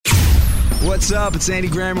What's up? It's Andy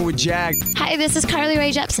Grammer with Jag. Hi, this is Carly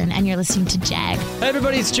Rae Jepsen, and you're listening to Jag. Hey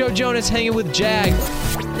everybody, it's Joe Jonas hanging with Jag.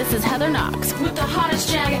 This is Heather Knox with the hottest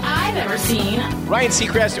Jag I've ever seen. Ryan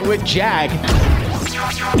Seacrest with Jag.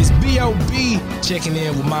 It's B.O.B. checking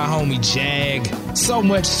in with my homie Jag. So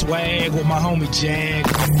much swag with my homie Jag.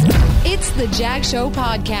 It's the Jag Show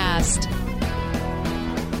Podcast.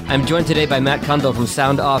 I'm joined today by Matt Cundill from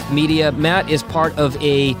Sound Off Media. Matt is part of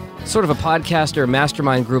a sort of a podcaster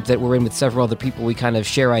mastermind group that we're in with several other people. We kind of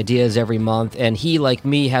share ideas every month, and he, like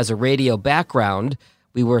me, has a radio background.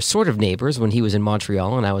 We were sort of neighbors when he was in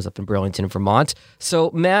Montreal and I was up in Burlington, Vermont.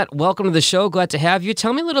 So, Matt, welcome to the show. Glad to have you.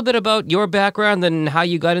 Tell me a little bit about your background and how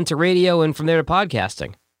you got into radio and from there to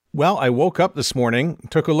podcasting. Well, I woke up this morning,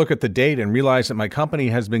 took a look at the date, and realized that my company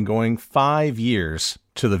has been going 5 years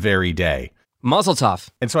to the very day. Muzzle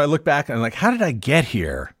tough. And so I look back and I'm like, how did I get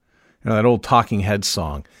here? You know, that old Talking Heads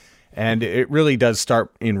song. And it really does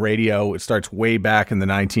start in radio. It starts way back in the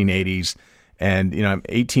 1980s. And, you know, I'm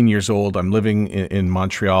 18 years old. I'm living in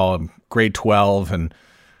Montreal. I'm grade 12 and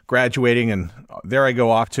graduating. And there I go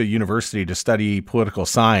off to university to study political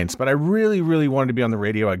science. But I really, really wanted to be on the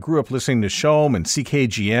radio. I grew up listening to Shom and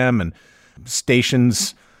CKGM and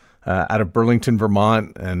stations out of Burlington,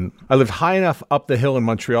 Vermont. And I lived high enough up the hill in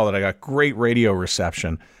Montreal that I got great radio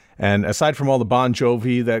reception. And aside from all the Bon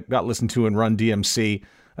Jovi that got listened to in Run DMC,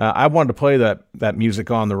 I wanted to play that music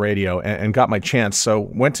on the radio and got my chance. So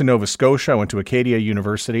went to Nova Scotia, I went to Acadia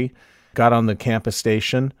University, got on the campus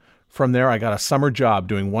station. From there, I got a summer job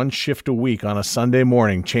doing one shift a week on a Sunday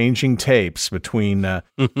morning, changing tapes between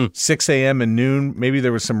 6 a.m. and noon. Maybe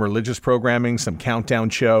there was some religious programming, some countdown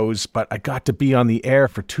shows, but I got to be on the air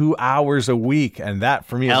for 2 hours a week. And that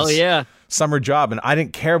for me is a summer job. And I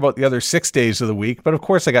didn't care about the other 6 days of the week, but of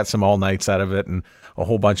course I got some all nights out of it and a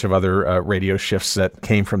whole bunch of other radio shifts that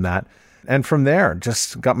came from that. And from there,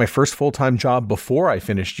 just got my first full-time job before I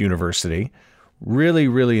finished university. Really,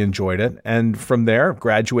 really enjoyed it. And from there,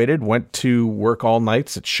 graduated, went to work all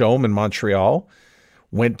nights at Shom in Montreal,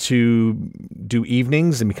 went to do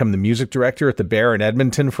evenings and become the music director at the Bear in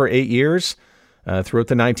Edmonton for 8 years. Throughout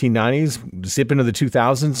the 1990s, zip into the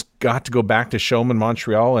 2000s, got to go back to Shom in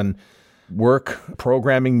Montreal and work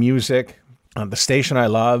programming music on the station I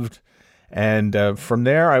loved. And from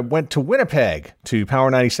there, I went to Winnipeg to Power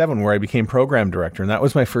 97, where I became program director. And that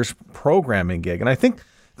was my first programming gig. And I think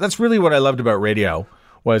that's really what I loved about radio,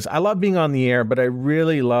 was I loved being on the air, but I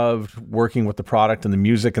really loved working with the product and the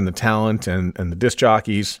music and the talent and the disc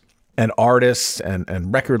jockeys and artists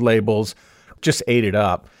and record labels. Just ate it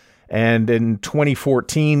up. And in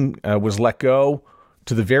 2014, was let go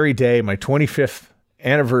to the very day, my 25th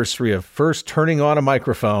anniversary of first turning on a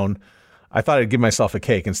microphone. I thought I'd give myself a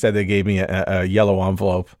cake. Instead, they gave me a yellow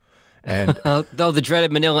envelope. And the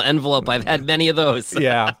dreaded manila envelope. I've had many of those.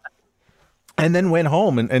 Yeah. And then went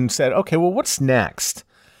home and said, okay, well, what's next?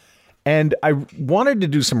 And I wanted to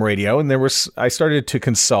do some radio. And I started to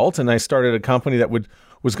consult, and I started a company that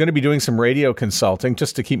was going to be doing some radio consulting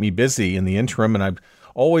just to keep me busy in the interim. And I've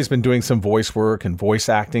always been doing some voice work and voice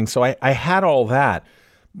acting. So I had all that.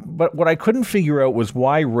 But what I couldn't figure out was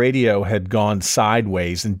why radio had gone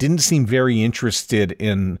sideways and didn't seem very interested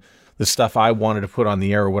in the stuff I wanted to put on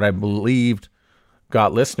the air, or what I believed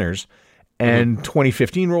got listeners. And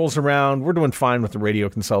 2015 rolls around. We're doing fine with the radio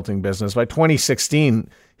consulting business. By 2016,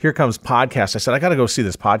 here comes podcast. I said, I got to go see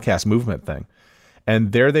this podcast movement thing.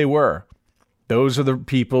 And there they were. Those are the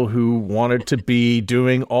people who wanted to be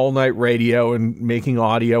doing all night radio and making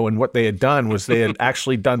audio. And what they had done was they had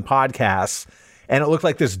actually done podcasts. And it looked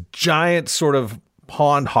like this giant sort of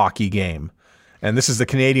pond hockey game. And this is the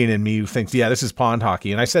Canadian in me who thinks, yeah, this is pond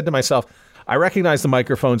hockey. And I said to myself, I recognize the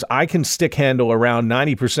microphones. I can stick handle around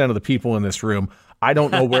 90% of the people in this room. I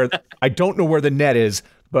don't know where the net is,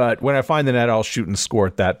 but when I find the net, I'll shoot and score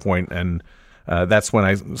at that point. And that's when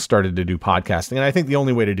I started to do podcasting. And I think the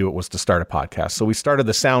only way to do it was to start a podcast. So we started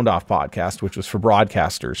the Sound Off podcast, which was for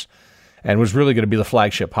broadcasters and was really going to be the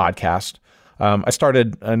flagship podcast. I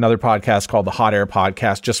started another podcast called the Hot Air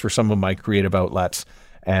Podcast just for some of my creative outlets.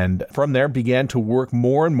 And from there began to work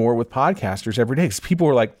more and more with podcasters every day. Because people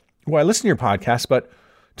were like, well, I listen to your podcast, but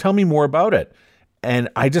tell me more about it. And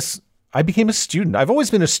I became a student. I've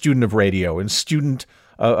always been a student of radio and student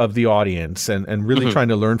of the audience and really trying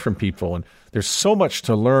to learn from people. And there's so much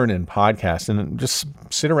to learn in podcasts, and just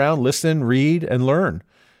sit around, listen, read, and learn.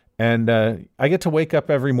 And I get to wake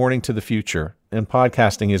up every morning to the future. And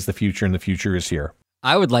podcasting is the future, and the future is here.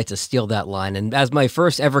 I would like to steal that line. And as my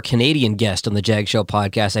first ever Canadian guest on the Jag Show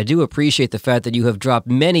podcast, I do appreciate the fact that you have dropped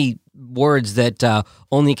many words that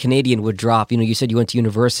only a Canadian would drop. You said you went to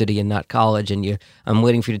university and not college, and I'm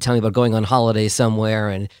waiting for you to tell me about going on holiday somewhere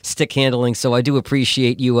and stick handling. So I do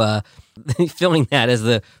appreciate you filling that as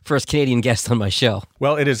the first Canadian guest on my show.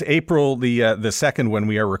 Well, it is April the 2nd when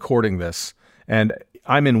we are recording this, and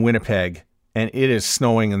I'm in Winnipeg, and it is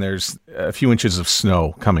snowing, and there's a few inches of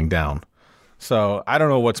snow coming down. So I don't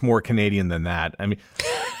know what's more Canadian than that. I mean...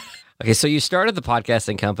 Okay, so you started the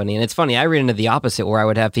podcasting company, and it's funny, I ran into the opposite where I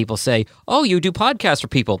would have people say, oh, you do podcasts for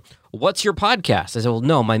people. What's your podcast? I said, well,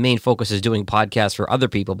 no, my main focus is doing podcasts for other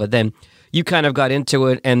people. But then you kind of got into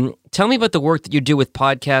it, and tell me about the work that you do with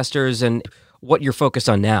podcasters and what you're focused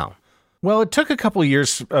on now. Well, it took a couple of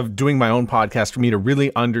years of doing my own podcast for me to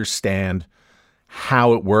really understand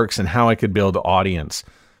how it works and how I could build an audience.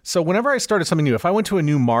 So whenever I started something new, if I went to a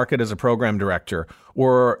new market as a program director,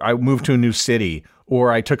 or I moved to a new city,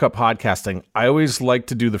 or I took up podcasting, I always like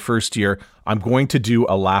to do the first year, I'm going to do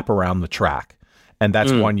a lap around the track. And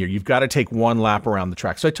that's 1 year. You've got to take one lap around the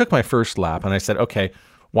track. So I took my first lap and I said, okay,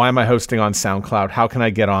 why am I hosting on SoundCloud? How can I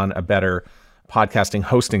get on a better podcasting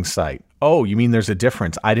hosting site? Oh, you mean there's a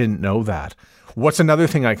difference? I didn't know that. What's another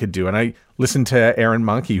thing I could do? And I listened to Aaron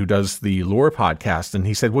Monkey, who does the Lure podcast, and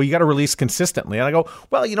he said, well, you got to release consistently. And I go,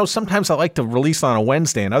 well, sometimes I like to release on a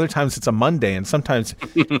Wednesday, and other times it's a Monday, and sometimes,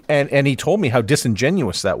 and he told me how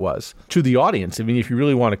disingenuous that was to the audience. I mean, if you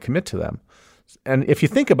really want to commit to them. And if you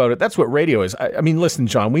think about it, that's what radio is. I mean, listen,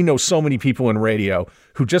 John, we know so many people in radio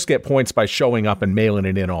who just get points by showing up and mailing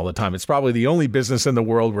it in all the time. It's probably the only business in the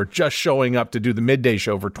world where just showing up to do the midday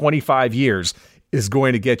show for 25 years is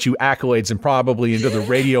going to get you accolades and probably into the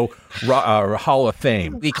radio Hall of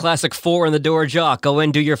Fame. The classic 4 in the door jock. Go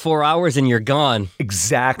in, do your 4 hours, and you're gone.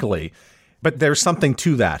 Exactly. But there's something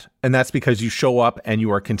to that, and that's because you show up and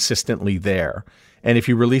you are consistently there. And if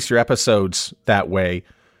you release your episodes that way,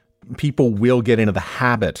 people will get into the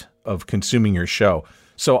habit of consuming your show.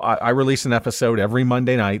 So I release an episode every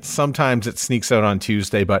Monday night. Sometimes it sneaks out on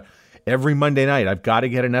Tuesday, but every Monday night, I've got to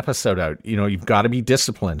get an episode out. You've got to be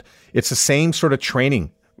disciplined. It's the same sort of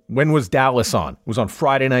training. When was Dallas on? It was on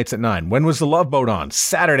Friday nights at 9. When was The Love Boat on?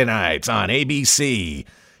 Saturday nights on ABC.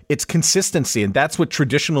 It's consistency, and that's what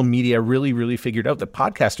traditional media really, really figured out that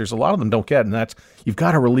podcasters, a lot of them don't get, and that's you've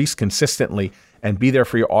got to release consistently and be there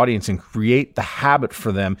for your audience and create the habit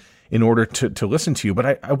for them in order to listen to you.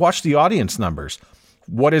 But I watch the audience numbers.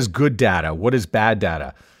 What is good data? What is bad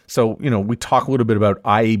data? So, we talk a little bit about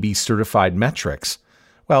IAB certified metrics.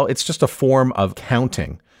 Well, it's just a form of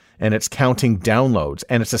counting, and it's counting downloads,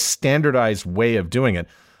 and it's a standardized way of doing it.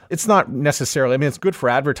 It's not necessarily, it's good for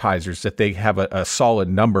advertisers that they have a solid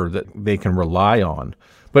number that they can rely on.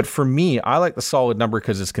 But for me, I like the solid number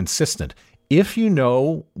because it's consistent. If you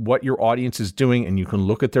know what your audience is doing and you can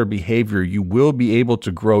look at their behavior, you will be able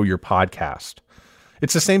to grow your podcast.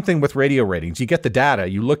 It's the same thing with radio ratings. You get the data,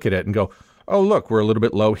 you look at it and go, oh, look, we're a little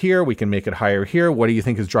bit low here. We can make it higher here. What do you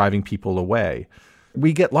think is driving people away?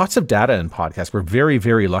 We get lots of data in podcasts. We're very,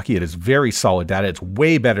 very lucky. It is very solid data. It's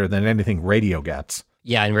way better than anything radio gets.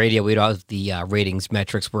 Yeah, in radio, we'd have the ratings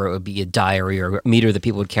metrics where it would be a diary or a meter that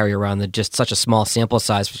people would carry around that just such a small sample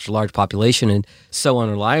size for such a large population and so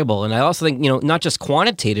unreliable. And I also think, not just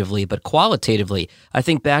quantitatively, but qualitatively. I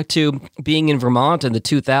think back to being in Vermont in the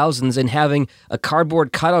 2000s and having a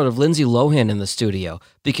cardboard cutout of Lindsay Lohan in the studio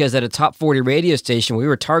because at a top 40 radio station, we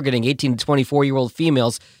were targeting 18 to 24-year-old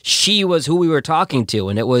females. She was who we were talking to,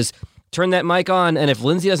 and it was turn that mic on, and if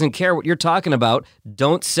Lindsay doesn't care what you're talking about,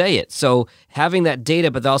 don't say it. So having that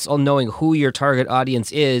data, but also knowing who your target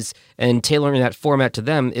audience is and tailoring that format to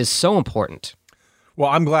them is so important. Well,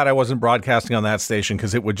 I'm glad I wasn't broadcasting on that station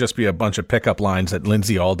because it would just be a bunch of pickup lines at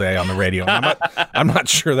Lindsay all day on the radio. And I'm not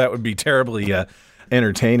sure that would be terribly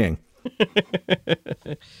entertaining.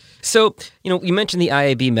 So, you mentioned the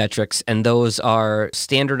IAB metrics, and those are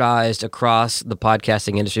standardized across the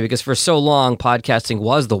podcasting industry because for so long, podcasting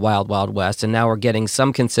was the wild, wild west, and now we're getting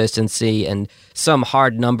some consistency and some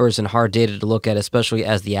hard numbers and hard data to look at, especially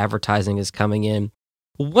as the advertising is coming in.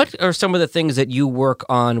 What are some of the things that you work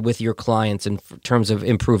on with your clients in terms of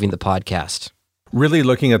improving the podcast? Really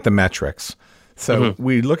looking at the metrics. So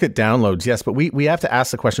we look at downloads, yes, but we have to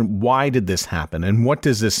ask the question, why did this happen, and what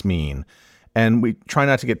does this mean? And we try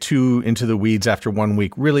not to get too into the weeds after 1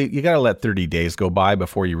 week. Really, you got to let 30 days go by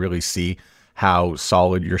before you really see how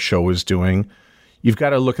solid your show is doing. You've got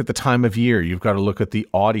to look at the time of year. You've got to look at the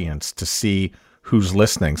audience to see who's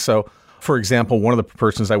listening. So, for example, one of the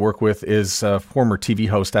persons I work with is a former TV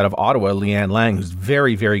host out of Ottawa, Leanne Lang, who's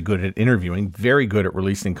very, very good at interviewing, very good at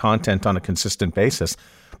releasing content on a consistent basis.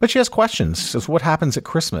 But she has questions. She says, what happens at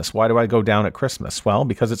Christmas? Why do I go down at Christmas? Well,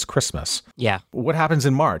 because it's Christmas. Yeah. What happens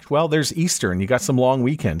in March? Well, there's Easter and you got some long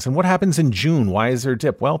weekends. And what happens in June? Why is there a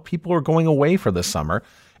dip? Well, people are going away for the summer.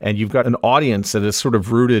 And you've got an audience that is sort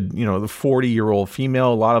of rooted, the 40-year-old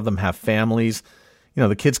female. A lot of them have families.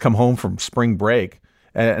 The kids come home from spring break.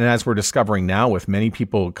 And as we're discovering now with many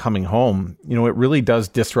people coming home, it really does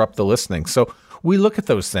disrupt the listening. So we look at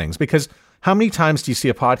those things because how many times do you see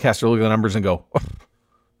a podcaster look at the numbers and go, oh,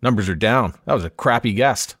 numbers are down. That was a crappy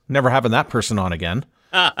guest. Never having that person on again.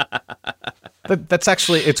 That's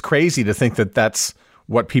actually, it's crazy to think that that's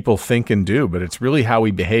what people think and do, but it's really how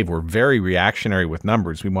we behave. We're very reactionary with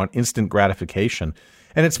numbers. We want instant gratification.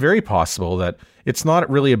 And it's very possible that it's not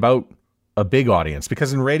really about a big audience,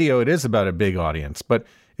 because in radio it is about a big audience, but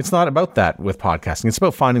it's not about that with podcasting. It's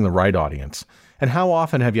about finding the right audience. And how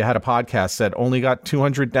often have you had a podcast that only got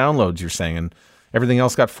 200 downloads, you're saying, and everything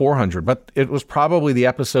else got 400, but it was probably the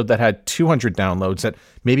episode that had 200 downloads that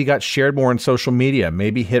maybe got shared more on social media,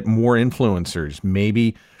 maybe hit more influencers,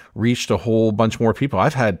 maybe reached a whole bunch more people.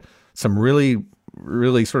 I've had some really,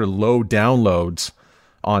 really sort of low downloads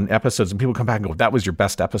on episodes, and people come back and go, that was your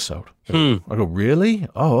best episode. I go, really?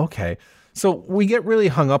 Oh, okay. So we get really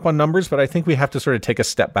hung up on numbers, but I think we have to sort of take a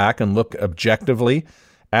step back and look objectively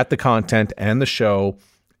at the content and the show.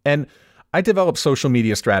 And I develop social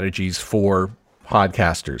media strategies for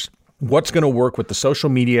podcasters. What's going to work with the social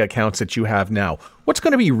media accounts that you have now? What's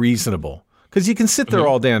going to be reasonable? Because you can sit there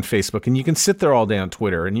all day on Facebook and you can sit there all day on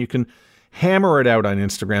Twitter and you can hammer it out on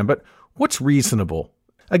Instagram, but what's reasonable?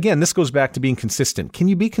 Again, this goes back to being consistent. Can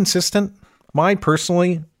you be consistent? Mine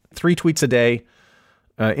personally, 3 tweets a day,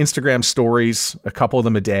 Instagram stories, a couple of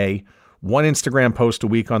them a day, 1 Instagram post a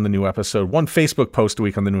week on the new episode, 1 Facebook post a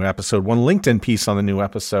week on the new episode, 1 LinkedIn piece on the new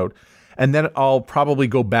episode. And then I'll probably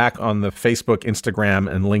go back on the Facebook,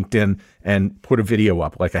 Instagram, and LinkedIn and put a video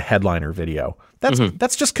up, like a headliner video.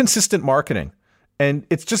 That's just consistent marketing. And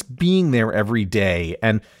it's just being there every day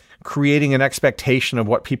and creating an expectation of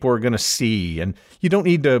what people are going to see. And you don't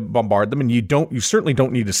need to bombard them, and you certainly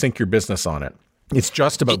don't need to sink your business on it. It's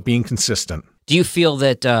just about being consistent. Do you feel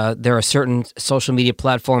that there are certain social media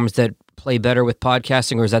platforms that play better with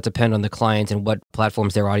podcasting, or does that depend on the client and what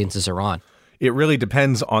platforms their audiences are on? It really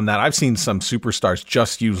depends on that. I've seen some superstars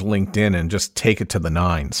just use LinkedIn and just take it to the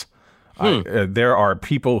nines. There are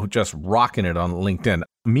people who just rocking it on LinkedIn.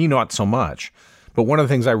 Me, not so much. But one of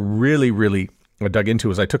the things I really, really dug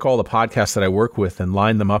into is I took all the podcasts that I work with and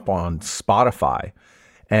lined them up on Spotify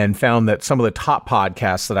and found that some of the top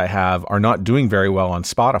podcasts that I have are not doing very well on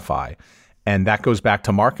Spotify. And that goes back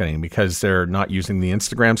to marketing because they're not using the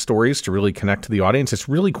Instagram stories to really connect to the audience. It's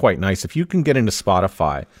really quite nice. If you can get into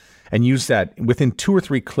Spotify and use that within 2 or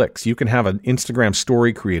 3 clicks, you can have an Instagram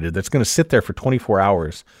story created that's going to sit there for 24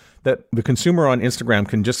 hours that the consumer on Instagram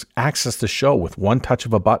can just access the show with one touch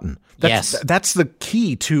of a button. That's the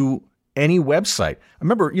key to any website.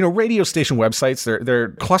 Remember, radio station websites, they're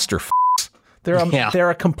cluster f***s. They're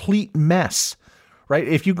a complete mess. Right?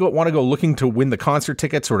 If you want to go looking to win the concert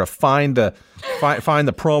tickets or to find the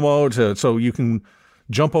promo so you can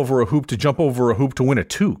jump over a hoop to win a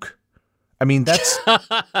toque. I mean,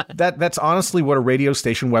 that's honestly what a radio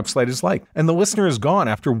station website is like. And the listener is gone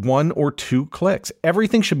after 1 or 2 clicks.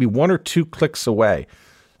 Everything should be 1 or 2 clicks away.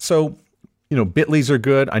 So, Bitly's are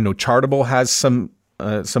good. I know Chartable has some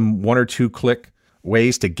 1 or 2 click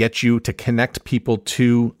ways to get you to connect people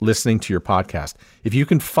to listening to your podcast. If you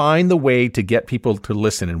can find the way to get people to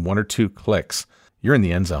listen in 1 or 2 clicks, you're in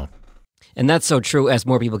the end zone. And that's so true as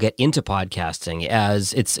more people get into podcasting,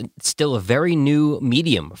 as it's still a very new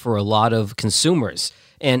medium for a lot of consumers.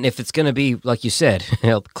 And if it's going to be, like you said,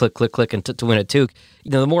 click, click, click, and to win a toque,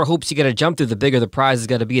 the more hoops you got to jump through, the bigger the prize is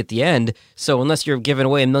got to be at the end. So unless you're giving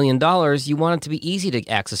away $1 million, you want it to be easy to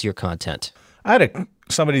access your content. I had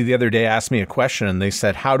somebody the other day ask me a question, and they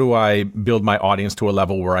said, how do I build my audience to a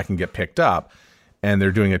level where I can get picked up? And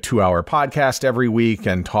they're doing a 2-hour podcast every week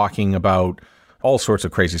and talking about all sorts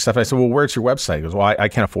of crazy stuff. I said, well, where's your website? He goes, well, I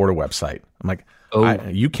can't afford a website. I'm like,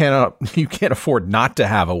 you can't afford not to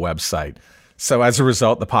have a website. So as a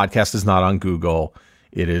result, the podcast is not on Google.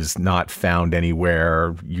 It is not found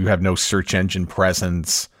anywhere. You have no search engine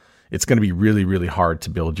presence. It's going to be really, really hard to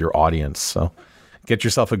build your audience. So get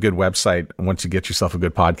yourself a good website once you get yourself a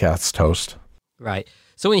good podcast host. Right.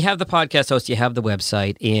 So when you have the podcast host, you have the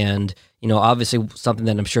website, and, obviously something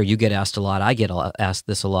that I'm sure you get asked a lot, I get asked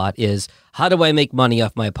this a lot, is how do I make money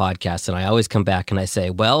off my podcast? And I always come back and I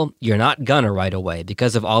say, well, you're not gonna right away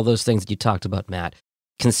because of all those things that you talked about, Matt.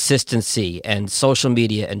 Consistency and social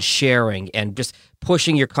media and sharing and just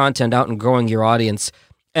pushing your content out and growing your audience.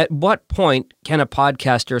 At what point can a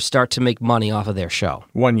podcaster start to make money off of their show?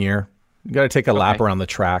 1 year. You got to take a lap around the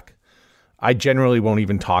track. I generally won't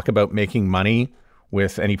even talk about making money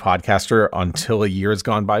with any podcaster until a year has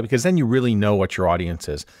gone by, because then you really know what your audience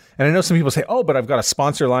is. And I know some people say, oh, but I've got a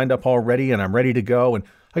sponsor lined up already and I'm ready to go. And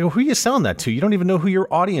I go, who are you selling that to? You don't even know who your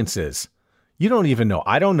audience is. You don't even know.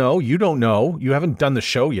 I don't know. You don't know. You haven't done the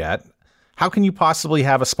show yet. How can you possibly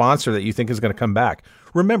have a sponsor that you think is going to come back?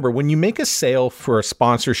 Remember, when you make a sale for a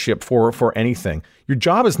sponsorship for anything, your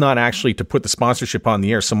job is not actually to put the sponsorship on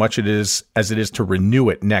the air so much as it is to renew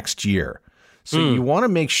it next year. So you want to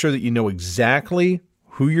make sure that you know exactly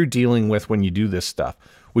who you're dealing with when you do this stuff.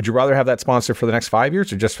 Would you rather have that sponsor for the next 5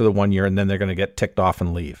 years or just for the 1 year and then they're going to get ticked off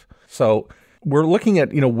and leave? So we're looking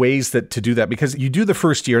at, ways to do that, because you do the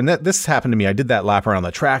first year, and this happened to me. I did that lap around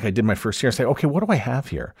the track. I did my first year and say, okay, what do I have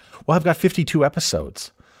here? Well, I've got 52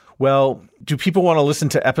 episodes. Well, do people want to listen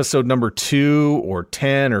to episode number 2 or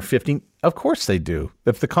 10 or 15? Of course they do.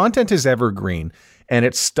 If the content is evergreen and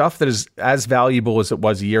it's stuff that is as valuable as it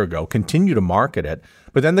was a year ago, continue to market it.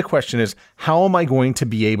 But then the question is, how am I going to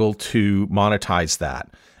be able to monetize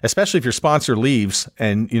that? Especially if your sponsor leaves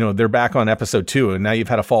and, they're back on episode 2 and now you've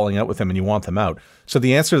had a falling out with them and you want them out. So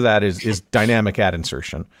the answer to that is dynamic ad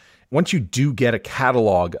insertion. Once you do get a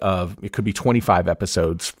catalog of, it could be 25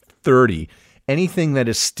 episodes, 30, anything that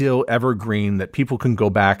is still evergreen that people can go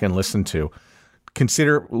back and listen to,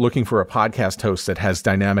 consider looking for a podcast host that has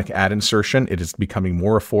dynamic ad insertion. It is becoming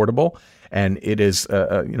more affordable, and it is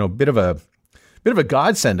a bit of a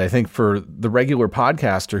godsend, I think, for the regular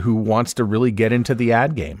podcaster who wants to really get into the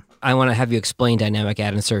ad game. I want to have you explain dynamic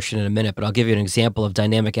ad insertion in a minute, but I'll give you an example of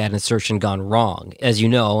dynamic ad insertion gone wrong. As you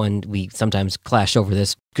know, and we sometimes clash over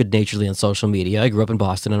this good-naturedly on social media, I grew up in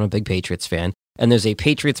Boston. I'm a big Patriots fan. And there's a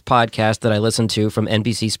Patriots podcast that I listen to from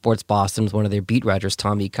NBC Sports Boston with one of their beat writers,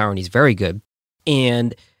 Tom E. Curran. He's very good.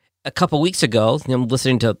 And a couple weeks ago, I'm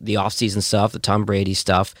listening to the offseason stuff, the Tom Brady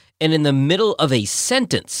stuff, and in the middle of a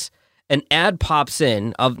sentence, an ad pops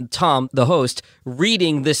in of Tom, the host,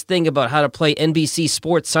 reading this thing about how to play NBC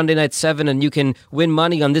Sports Sunday Night 7 and you can win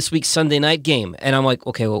money on this week's Sunday night game. And I'm like,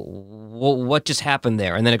 okay, well, what just happened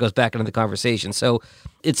there? And then it goes back into the conversation. So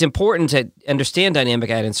it's important to understand dynamic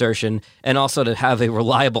ad insertion and also to have a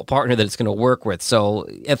reliable partner that it's going to work with. So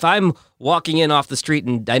if I'm walking in off the street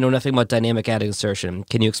and I know nothing about dynamic ad insertion,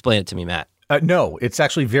 can you explain it to me, Matt? No, it's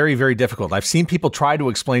actually very, very difficult. I've seen people try to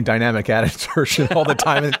explain dynamic ad insertion all the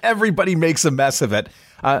time, and everybody makes a mess of it.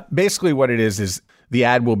 Basically, what it is the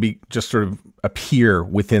ad will be just sort of appear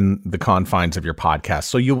within the confines of your podcast.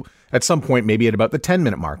 So you'll, at some point, maybe at about the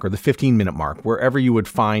 10-minute mark or the 15-minute mark, wherever you would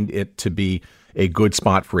find it to be a good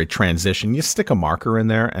spot for a transition, you stick a marker in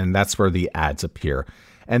there, and that's where the ads appear.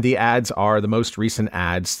 And the ads are the most recent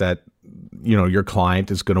ads that your client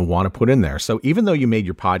is going to want to put in there. So even though you made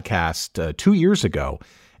your podcast 2 years ago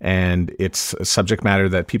and it's a subject matter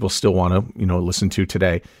that people still want to, listen to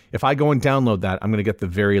today, if I go and download that, I'm going to get the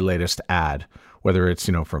very latest ad, whether it's,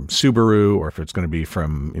 from Subaru or if it's going to be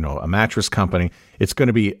from, a mattress company, it's going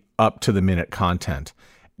to be up to the minute content.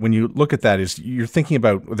 When you look at that, is you're thinking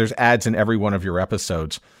about, there's ads in every one of your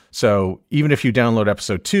episodes. So even if you download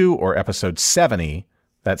episode 2 or episode 70,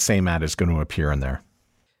 that same ad is going to appear in there.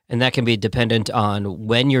 And that can be dependent on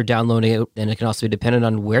when you're downloading it, and it can also be dependent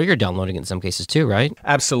on where you're downloading it in some cases too, right?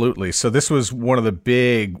 Absolutely. So this was one of the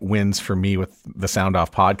big wins for me with the Sound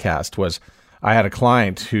Off podcast. Was I had a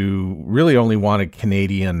client who really only wanted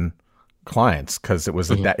Canadian clients because it was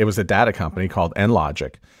a data company called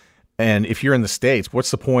NLogic. And if you're in the States,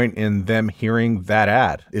 what's the point in them hearing that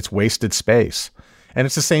ad? It's wasted space. And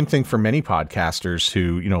it's the same thing for many podcasters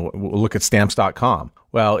who, look at stamps.com.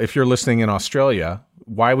 Well, if you're listening in Australia,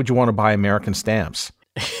 why would you want to buy American stamps?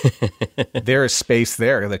 There is space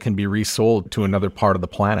there that can be resold to another part of the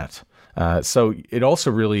planet. So it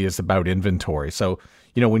also really is about inventory. So,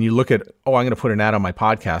 when you look at, I'm going to put an ad on my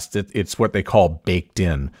podcast, it's what they call baked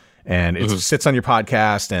in. And it sits on your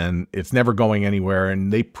podcast and it's never going anywhere.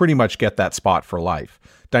 And they pretty much get that spot for life.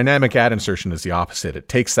 Dynamic ad insertion is the opposite. It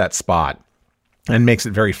takes that spot and makes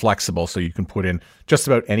it very flexible so you can put in just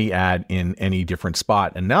about any ad in any different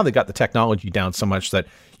spot. And now they got the technology down so much that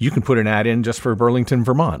you can put an ad in just for Burlington,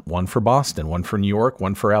 Vermont, one for Boston, one for New York,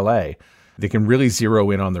 one for LA. They can really zero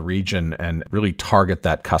in on the region and really target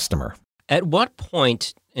that customer. At what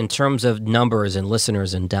point, in terms of numbers and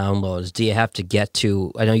listeners and downloads, do you have to get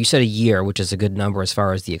to, I know you said a year, which is a good number as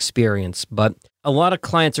far as the experience, but a lot of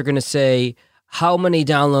clients are going to say, how many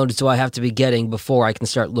downloads do I have to be getting before I can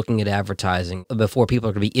start looking at advertising, before people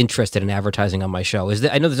are going to be interested in advertising on my show?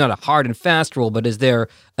 I know there's not a hard and fast rule, but is there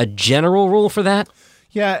a general rule for that?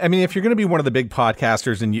 Yeah, I mean, if you're going to be one of the big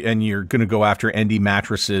podcasters and you're going to go after ND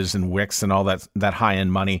mattresses and Wix and all that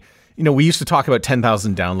high-end money, we used to talk about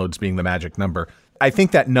 10,000 downloads being the magic number. I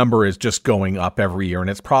think that number is just going up every year, and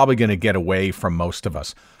it's probably going to get away from most of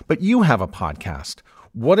us. But you have a podcast.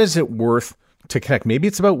 What is it worth to connect? Maybe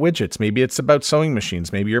it's about widgets. Maybe it's about sewing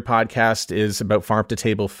machines. Maybe your podcast is about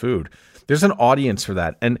farm-to-table food. There's an audience for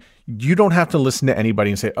that. And you don't have to listen to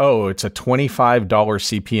anybody and say, oh, it's a $25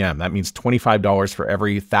 CPM. That means $25 for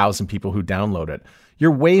every 1,000 people who download it.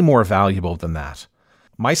 You're way more valuable than that.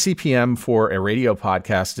 My CPM for a radio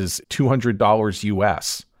podcast is $200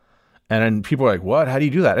 US. And then people are like, what? How do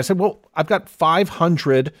you do that? I said, well, I've got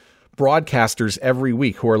 500 broadcasters every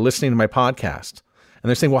week who are listening to my podcast. And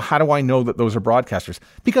they're saying, well, how do I know that those are broadcasters?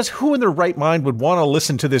 Because who in their right mind would want to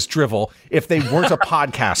listen to this drivel if they weren't a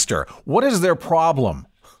podcaster? What is their problem?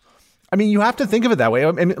 I mean, you have to think of it that way.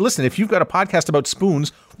 I mean, listen, if you've got a podcast about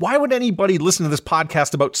spoons, why would anybody listen to this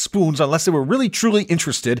podcast about spoons unless they were really, truly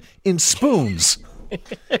interested in spoons?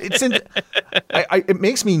 It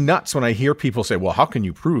makes me nuts when I hear people say, well, how can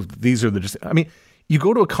you prove that these are I mean, you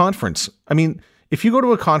go to a conference. I mean, if you go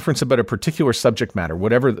to a conference about a particular subject matter,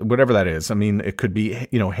 whatever that is, I mean, it could be,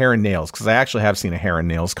 hair and nails, because I actually have seen a hair and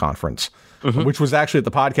nails conference, which was actually at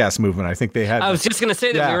the podcast movement. I think they had. I was just going to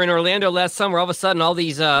say that we were in Orlando last summer. All of a sudden, all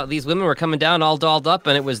these women were coming down all dolled up,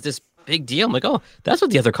 and it was this big deal. I'm like, oh, that's what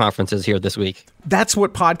the other conference is here this week. That's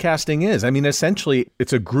what podcasting is. I mean, essentially,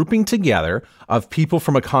 it's a grouping together of people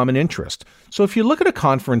from a common interest. So if you look at a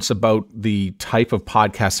conference about the type of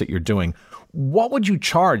podcast that you're doing, what would you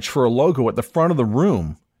charge for a logo at the front of the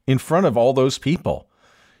room in front of all those people?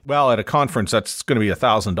 Well, at a conference, that's going to be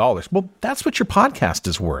 $1,000. Well, that's what your podcast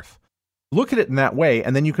is worth. Look at it in that way,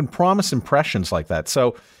 and then you can promise impressions like that.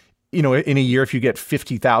 So, in a year, if you get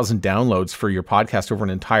 50,000 downloads for your podcast over an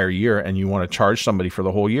entire year and you want to charge somebody for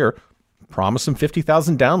the whole year, promise them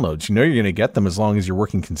 50,000 downloads. You're going to get them as long as you're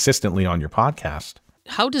working consistently on your podcast.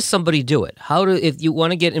 How does somebody do it? If you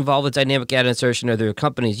want to get involved with dynamic ad insertion, are there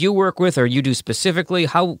companies you work with or you do specifically?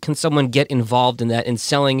 How can someone get involved in that and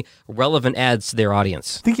selling relevant ads to their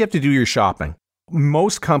audience? I think you have to do your shopping.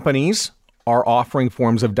 Most companies are offering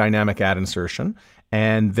forms of dynamic ad insertion,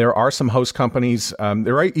 and there are some host companies.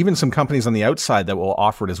 There are even some companies on the outside that will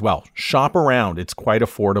offer it as well. Shop around. It's quite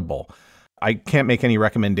affordable. I can't make any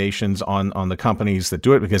recommendations on the companies that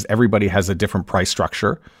do it because everybody has a different price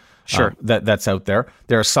structure. Sure. That's out there.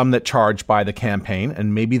 There are some that charge by the campaign,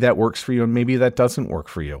 and maybe that works for you, and maybe that doesn't work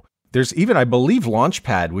for you. There's even, I believe,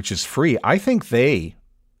 Launchpad, which is free. I think they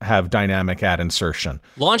have dynamic ad insertion.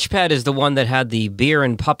 Launchpad is the one that had the beer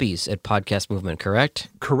and puppies at Podcast Movement, correct?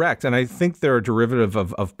 Correct. And I think they're a derivative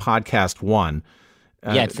of Podcast One.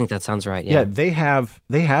 Yeah, I think that sounds right. Yeah, they have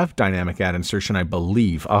dynamic ad insertion, I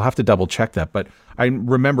believe. I'll have to double check that. But I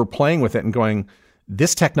remember playing with it and going,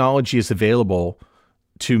 this technology is available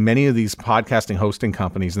to many of these podcasting hosting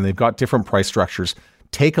companies, and they've got different price structures.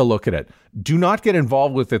 Take a look at it. Do not get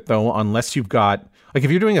involved with it, though, unless you've got, like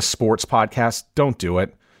if you're doing a sports podcast, don't do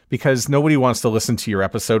it, because nobody wants to listen to your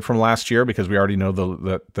episode from last year because we already know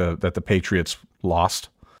that the Patriots lost.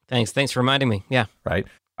 Thanks for reminding me. Yeah. Right.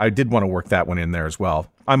 I did want to work that one in there as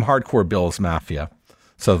well. I'm hardcore Bills Mafia.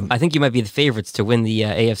 So I think you might be the favorites to win the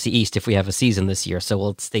AFC East if we have a season this year, so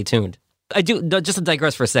we'll stay tuned. I do, just to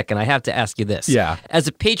digress for a second, I have to ask you this. Yeah. As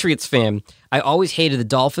a Patriots fan, I always hated the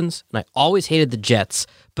Dolphins, and I always hated the Jets,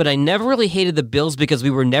 but I never really hated the Bills because we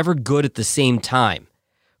were never good at the same time.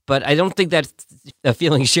 But I don't think that's a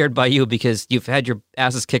feeling shared by you because you've had your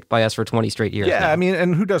asses kicked by us for 20 straight years. Yeah, now. I mean,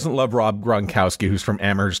 and who doesn't love Rob Gronkowski, who's from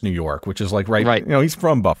Amherst, New York, which is like right. He's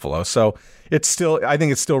from Buffalo, so it's still. I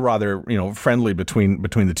think it's still rather friendly between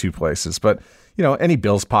the two places. But any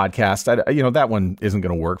Bills podcast, that one isn't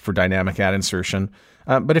going to work for dynamic ad insertion.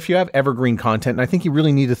 But if you have evergreen content, and I think you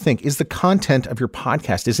really need to think: is the content of your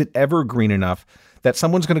podcast, is it evergreen enough that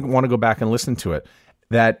someone's going to want to go back and listen to it,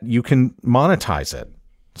 that you can monetize it?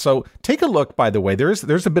 So take a look, by the way, there's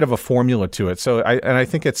a bit of a formula to it. So I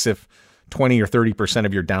think it's if 20 or 30%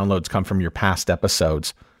 of your downloads come from your past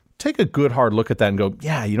episodes, take a good hard look at that and go,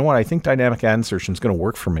 yeah, you know what? I think dynamic ad insertion is going to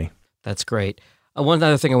work for me. That's great. One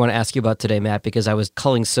other thing I want to ask you about today, Matt, because I was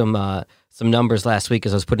culling some numbers last week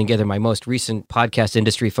as I was putting together my most recent podcast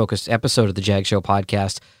industry-focused episode of the Jag Show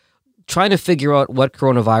podcast, trying to figure out what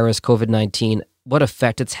coronavirus, COVID-19, what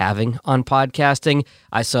effect it's having on podcasting.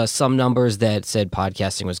 I saw some numbers that said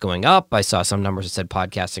podcasting was going up. I saw some numbers that said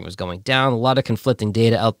podcasting was going down. A lot of conflicting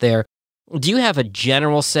data out there. Do you have a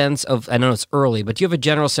general sense of, I know it's early, but do you have a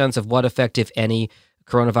general sense of what effect, if any,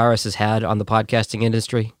 coronavirus has had on the podcasting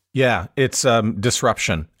industry? Yeah, it's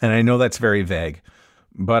disruption. And I know that's very vague.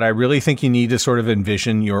 But I really think you need to sort of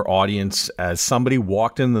envision your audience as somebody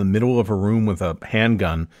walked in the middle of a room with a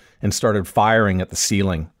handgun and started firing at the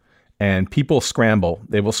ceiling. And people scramble.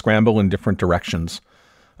 They will scramble in different directions,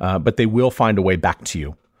 but they will find a way back to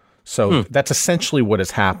you. So that's essentially what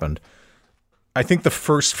has happened. I think the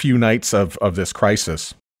first few nights of this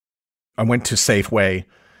crisis, I went to Safeway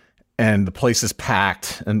and the place is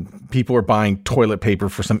packed and people are buying toilet paper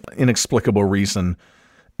for some inexplicable reason.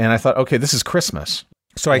 And I thought, okay, this is Christmas.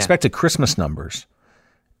 So I expected Christmas numbers,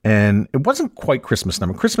 and it wasn't quite Christmas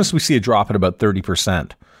number. Christmas, we see a drop at about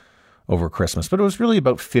 30% over Christmas, but it was really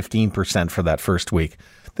about 15% for that first week.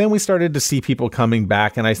 Then we started to see people coming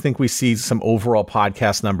back, and I think we see some overall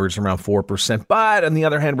podcast numbers around 4%. But on the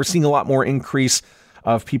other hand, we're seeing a lot more increase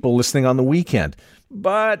of people listening on the weekend.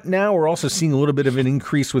 But now we're also seeing a little bit of an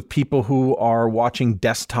increase with people who are watching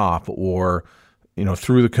desktop or,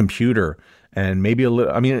 through the computer. And maybe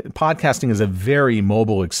podcasting is a very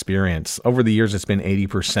mobile experience. Over the years, it's been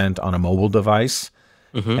 80% on a mobile device.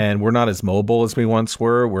 And we're not as mobile as we once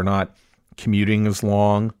were. We're not commuting as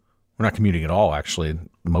long. We're not commuting at all, actually, in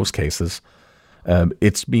most cases.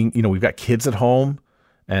 We've got kids at home,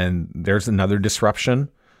 and there's another disruption.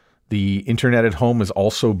 The internet at home is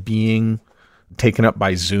also being taken up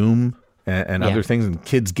by Zoom and other things, and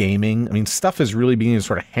kids gaming. I mean, stuff is really being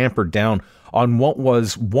sort of hampered down on what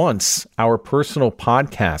was once our personal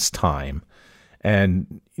podcast time.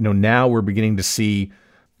 And, now we're beginning to see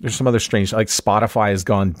there's some other strange, like Spotify has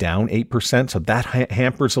gone down 8%. So that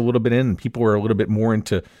hampers a little bit in, and people are a little bit more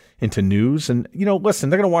into news. And, listen,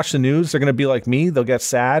 they're going to watch the news. They're going to be like me. They'll get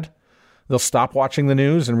sad. They'll stop watching the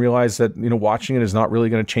news and realize that, watching it is not really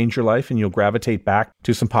going to change your life, and you'll gravitate back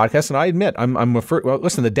to some podcasts. And I admit,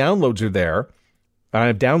 listen, the downloads are there.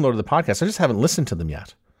 I've downloaded the podcast. I just haven't listened to them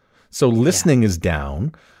yet. So listening is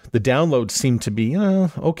down. The downloads seem to be,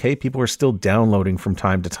 okay, people are still downloading from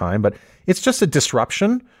time to time, but it's just a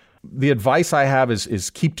disruption. The advice I have is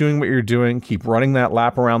keep doing what you're doing, keep running that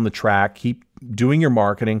lap around the track, keep doing your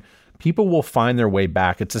marketing. People will find their way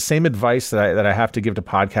back. It's the same advice that I have to give to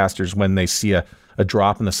podcasters when they see a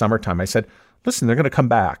drop in the summertime. I said, listen, they're going to come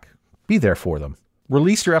back. Be there for them.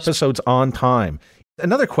 Release your episodes on time.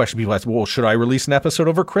 Another question people ask, well, should I release an episode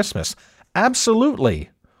over Christmas? Absolutely.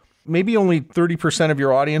 Maybe only 30% of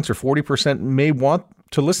your audience or 40% may want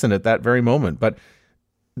to listen at that very moment, but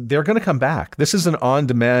they're going to come back. This is an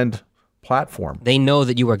on-demand platform. They know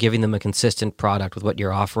that you are giving them a consistent product with what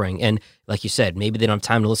you're offering. And like you said, maybe they don't have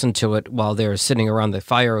time to listen to it while they're sitting around the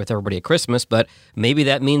fire with everybody at Christmas, but maybe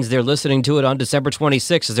that means they're listening to it on December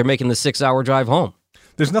 26th as they're making the 6-hour drive home.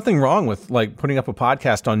 There's nothing wrong with putting up a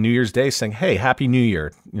podcast on New Year's Day saying, hey, Happy New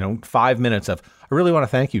Year, 5 minutes of, I really want to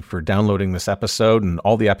thank you for downloading this episode and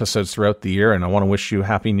all the episodes throughout the year, and I want to wish you a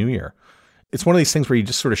Happy New Year. It's one of these things where you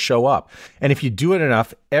just sort of show up. And if you do it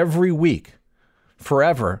enough every week,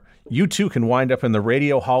 forever, you too can wind up in the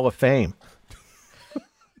Radio Hall of Fame.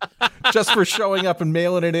 Just for showing up and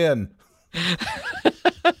mailing it in.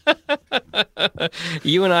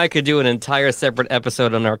 You and I could do an entire separate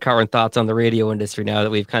episode on our current thoughts on the radio industry now that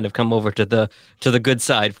we've kind of come over to the good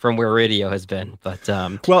side from where radio has been. But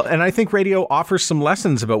well, and I think radio offers some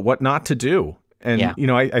lessons about what not to do. And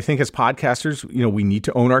I think as podcasters, we need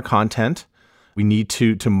to own our content. We need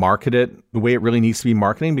to market it the way it really needs to be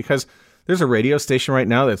marketing, because there's a radio station right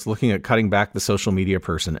now that's looking at cutting back the social media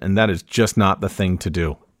person, and that is just not the thing to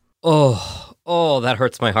do. Oh, that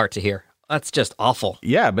hurts my heart to hear. That's just awful.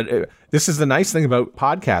 Yeah, but this is the nice thing about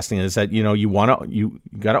podcasting is that, you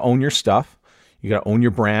got to own your stuff. You got to own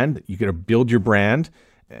your brand. You got to build your brand,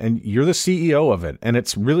 and you're the CEO of it. And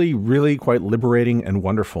it's really, really quite liberating and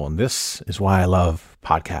wonderful. And this is why I love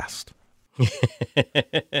podcast.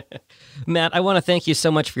 Matt, I want to thank you so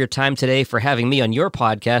much for your time today, for having me on your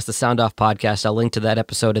podcast, the Sound Off Podcast. I'll link to that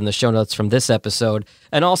episode in the show notes from this episode,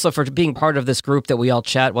 and also for being part of this group that we all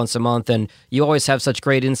chat once a month. And you always have such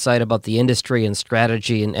great insight about the industry and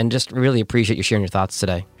strategy, and just really appreciate you sharing your thoughts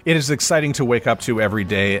today. It is exciting to wake up to every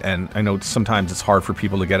day, and I know sometimes it's hard for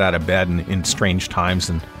people to get out of bed in strange times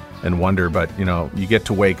and wonder, but you get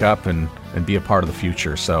to wake up and be a part of the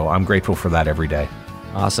future. So I'm grateful for that every day.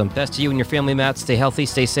 Awesome. Best to you and your family, Matt. Stay healthy,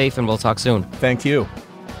 stay safe, and we'll talk soon. Thank you.